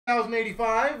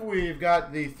1085, we've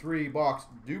got the 3-box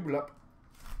double-up.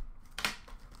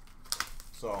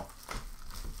 So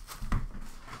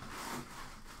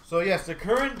yes, the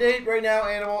current date right now,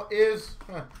 Animal, is...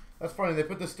 that's funny, they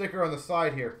put the sticker on the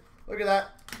side here. Look at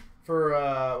that for,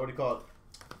 what do you call it?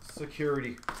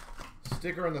 Security.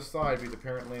 Sticker on the side, because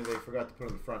apparently they forgot to put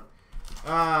it in the front.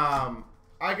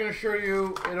 I can assure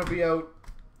you it'll be out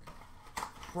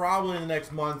probably in the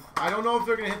next month. I don't know if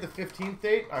they're going to hit the 15th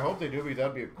date. I hope they do, because that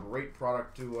would be a great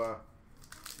product to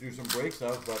do some breaks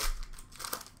of. But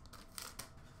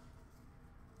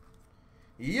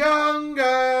Young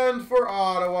Guns for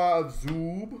Ottawa of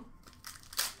Zoob.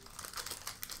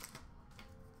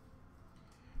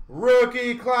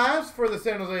 Rookie class for the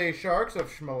San Jose Sharks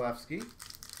of Schmalevsky.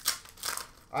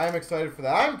 I am excited for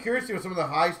that. I'm curious to see what some of the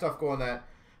high stuff go on that.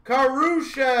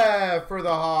 Karusha for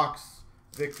the Hawks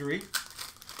victory.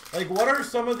 Like, what are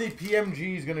some of the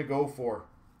PMGs going to go for?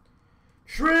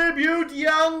 Tribute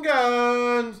Young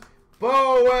Guns.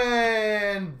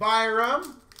 Bowen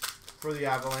Byram for the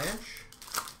Avalanche.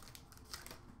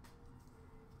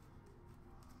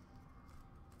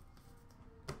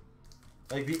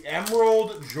 Like the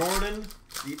Emerald Jordan.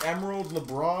 The Emerald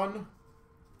LeBron.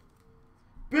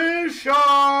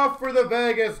 Bischoff for the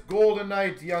Vegas Golden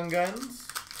Knights Young Guns.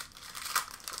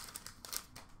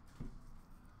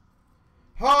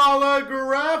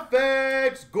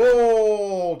 Holographics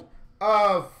Gold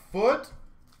of Foot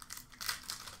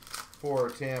for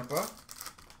Tampa.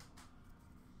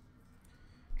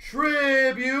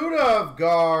 Tribute of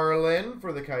Garland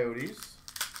for the Coyotes.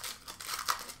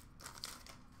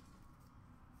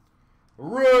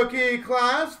 Rookie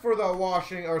class for the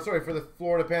for the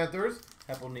Florida Panthers.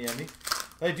 Heponiemi.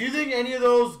 Like, do you think any of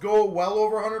those go well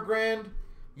over 100 grand?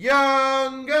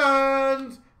 Young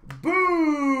Guns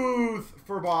Booth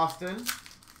for Boston.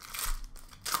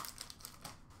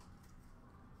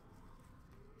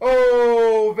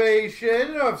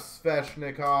 Ovation of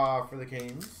Svechnikov for the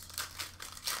Canes.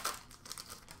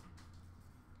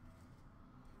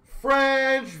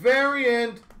 French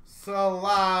variant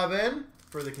Slavin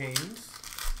for the Canes.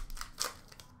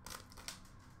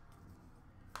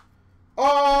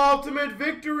 Ultimate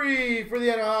victory for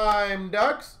the Anaheim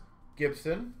Ducks,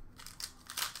 Gibson.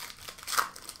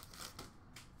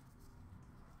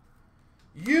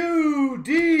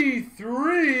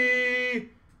 UD3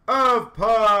 of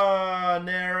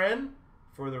Panarin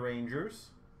for the Rangers.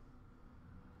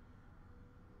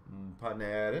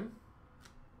 Panarin,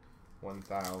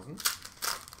 1,000.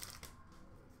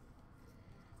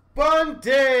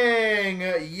 Bunting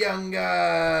Young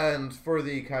Guns for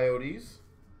the Coyotes.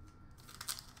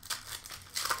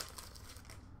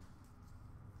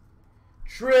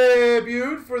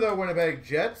 Tribute for the Winnipeg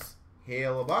Jets,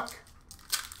 Halebuck.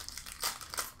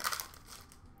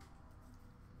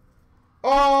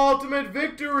 Ultimate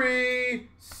victory,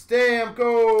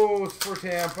 Stamkos for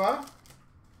Tampa.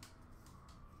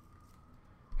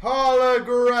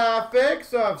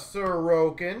 Holographics of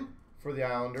Sorokin for the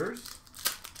Islanders.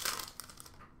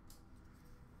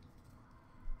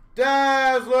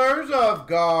 Dazzlers of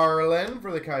Garland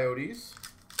for the Coyotes.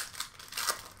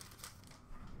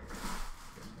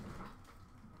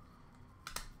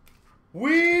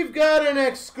 We've got an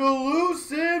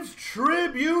exclusive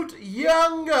tribute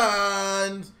Young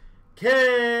Guns,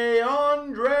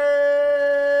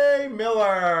 Andre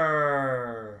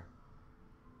Miller.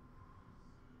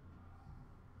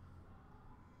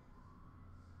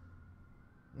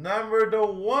 Number to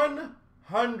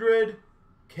 100,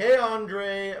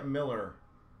 Andre Miller.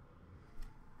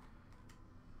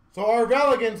 So, our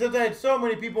Veligans, since I had so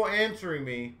many people answering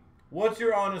me, what's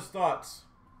your honest thoughts?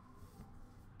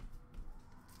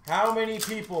 How many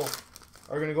people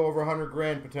are going to go over 100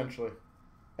 grand potentially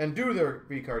and do their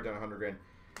V card down 100 grand?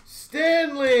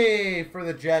 Stanley for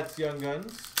the Jets Young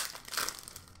Guns.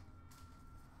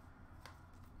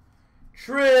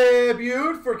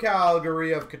 Tribute for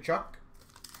Calgary of Kachuk.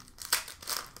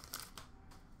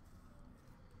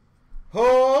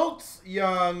 Holtz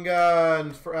Young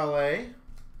Guns for LA.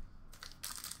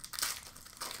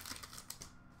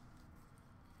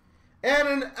 And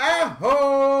an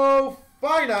Aho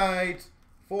Finite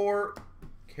for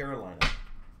Carolina.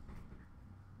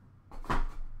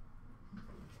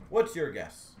 What's your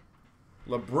guess?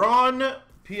 LeBron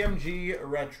PMG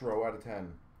Retro out of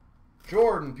 10.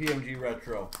 Jordan PMG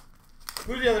Retro.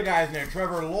 Who's the other guys in there?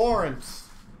 Trevor Lawrence.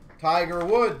 Tiger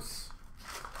Woods.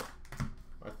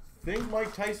 I think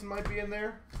Mike Tyson might be in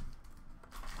there.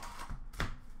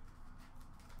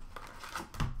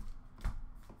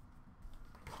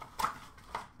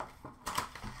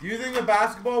 Do you think the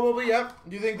basketball will be? Yep.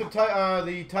 Do you think the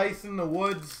Tyson, the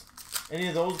Woods, any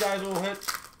of those guys will hit?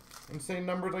 insane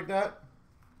numbers like that.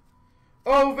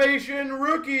 Ovation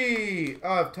rookie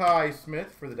of Ty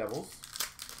Smith for the Devils.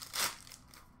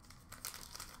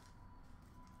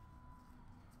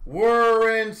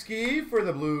 Werenski for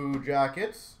the Blue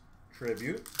Jackets.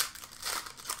 Tribute.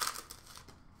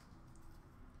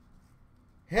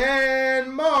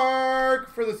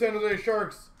 Mark for the San Jose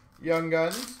Sharks. Young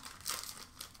Guns.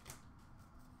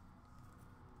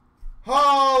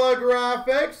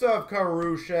 Holographics of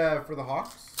Karushev for the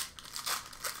Hawks.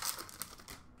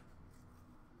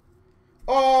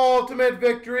 Ultimate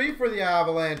Victory for the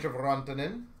Avalanche of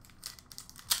Rantanen.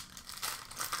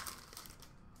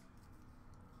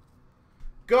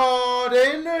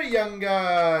 Godin, Young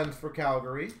Guns for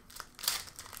Calgary.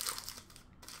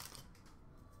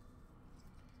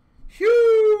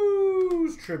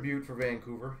 Hughes Tribute for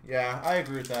Vancouver. Yeah, I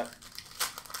agree with that.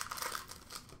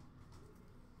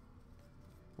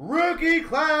 Rookie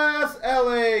class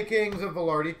LA Kings of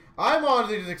Velarde. I'm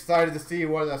honestly just excited to see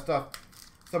what that stuff,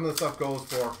 some of the stuff goes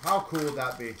for. How cool would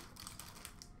that be?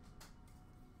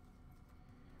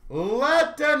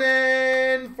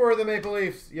 Lettinen for the Maple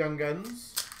Leafs, Young Guns.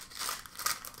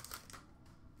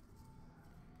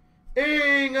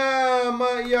 Ingham,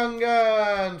 Young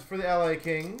Guns for the LA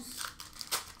Kings.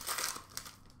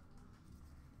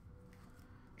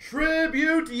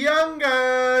 Tribute Young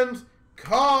Guns,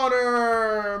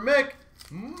 Connor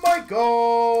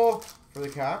McMichael for the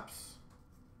Caps.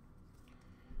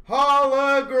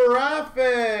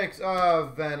 Holographics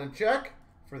of Vanacek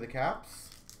for the Caps.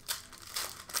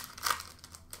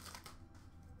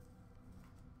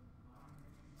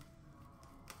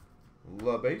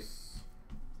 La Base.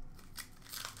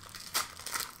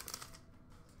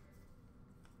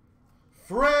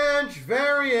 French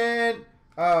variant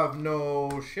of No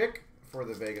Schick for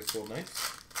the Vegas Golden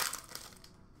Knights.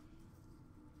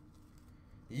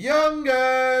 Young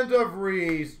Guns of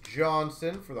Reese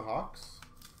Johnson for the Hawks.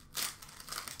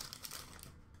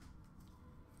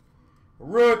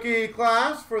 Rookie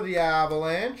class for the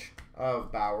Avalanche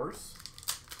of Bowers.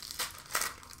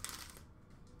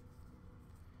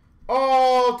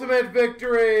 Ultimate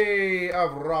Victory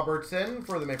of Robertson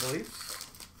for the Maple Leafs.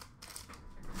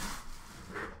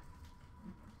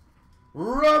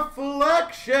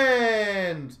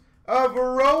 Reflections of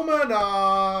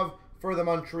Romanov for the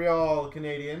Montreal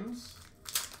Canadiens.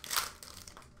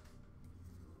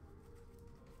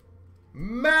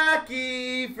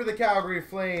 Mackey for the Calgary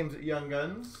Flames, Young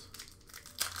Guns.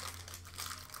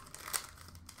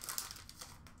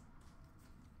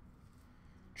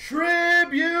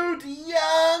 Tribute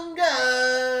Young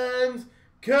Guns,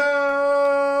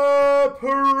 Kaprizov.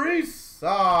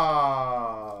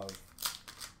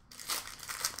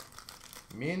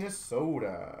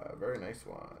 Minnesota. Very nice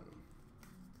one.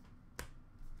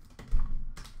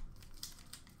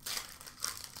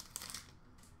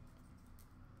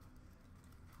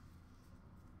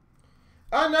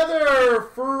 Another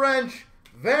French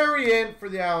variant for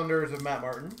the Islanders of Matt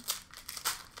Martin.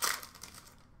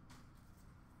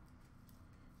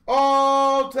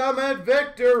 Ultimate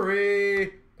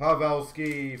Victory,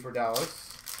 Pavelski for Dallas.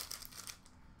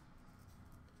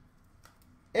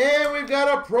 And we've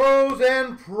got a Pros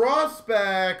and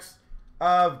Prospects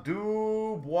of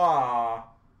Dubois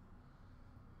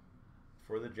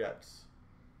for the Jets.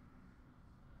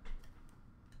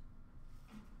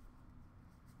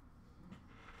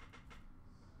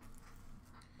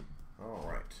 All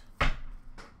right.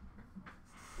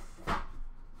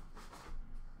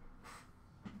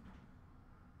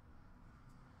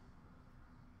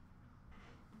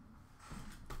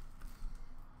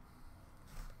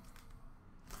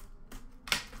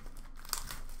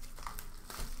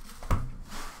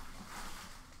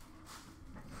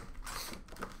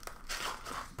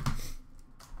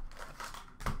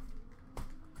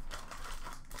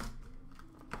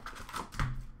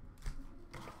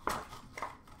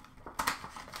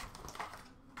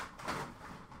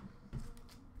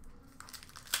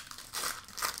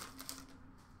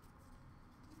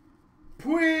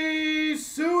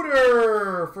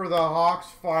 Suitor for the Hawks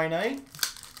finite.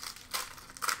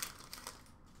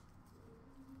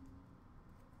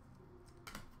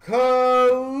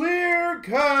 Clear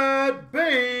cut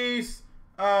base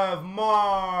of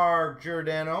Mark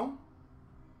Giordano.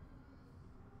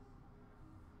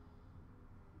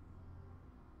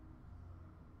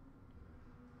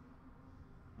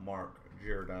 Mark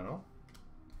Giordano.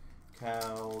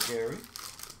 Calgary.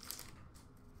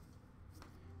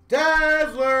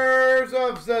 Dazzlers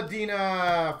of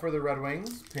Zadina for the Red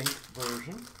Wings, pink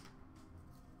version.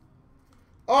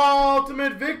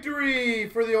 Ultimate Victory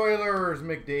for the Oilers,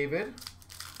 McDavid.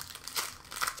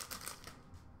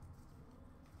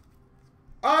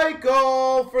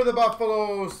 Eichel for the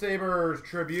Buffalo Sabres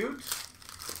tribute.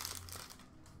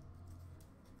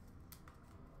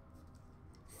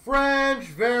 French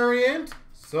variant,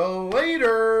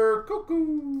 Slater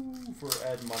Cuckoo for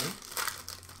Ed Money.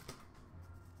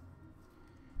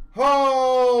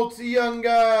 Holtz Young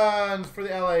Guns for the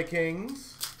LA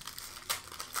Kings.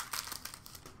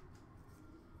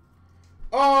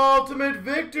 Ultimate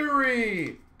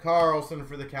Victory, Carlson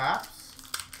for the Caps.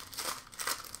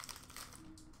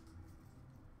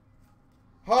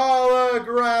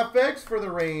 Holographics for the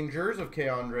Rangers of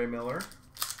K'Andre Miller.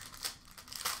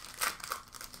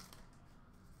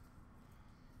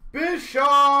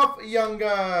 Bischoff Young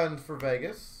Guns for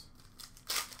Vegas.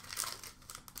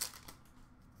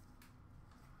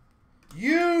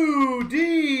 UD3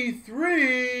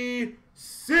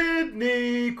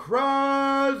 Sidney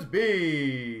Crosby.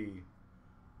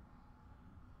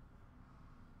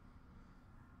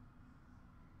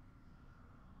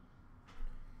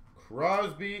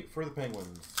 Crosby for the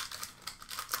Penguins.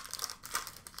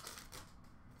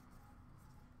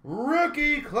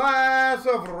 Rookie class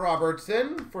of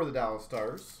Robertson for the Dallas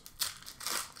Stars.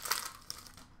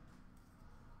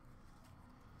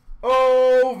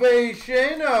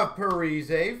 Ovation of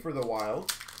Parise for the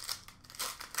Wild.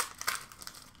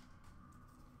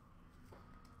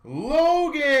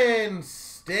 Logan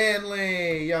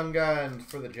Stanley Young Guns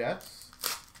for the Jets.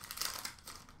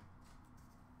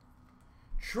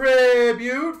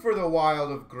 Tribute for the Wild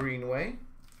of Greenway.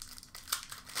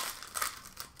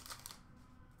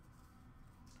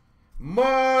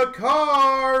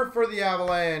 Makar for the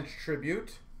Avalanche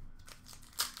tribute.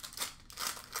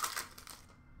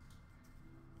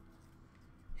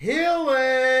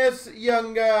 Hillis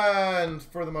Young Guns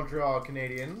for the Montreal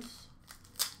Canadiens.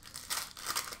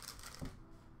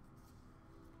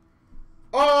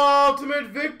 Ultimate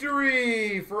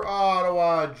Victory for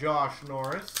Ottawa, Josh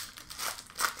Norris.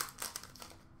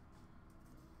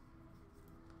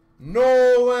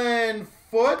 Nolan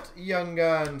Foote Young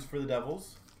Guns for the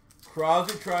Devils.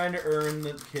 Crosby trying to earn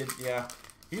the kid. Yeah,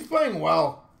 he's playing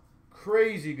well.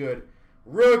 Crazy good.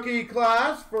 Rookie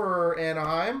class for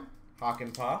Anaheim,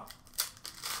 Hakanpää.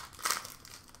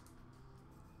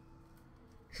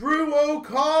 Drew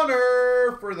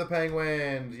O'Connor for the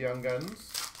Penguins, Young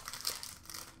Guns.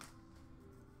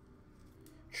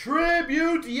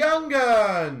 Tribute Young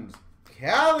Guns,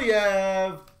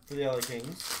 Kaliev for the LA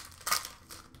Kings.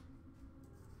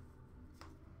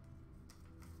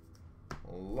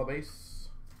 La base.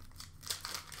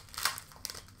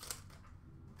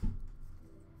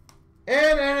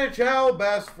 And NHL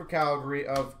best for Calgary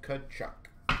of Kachuk.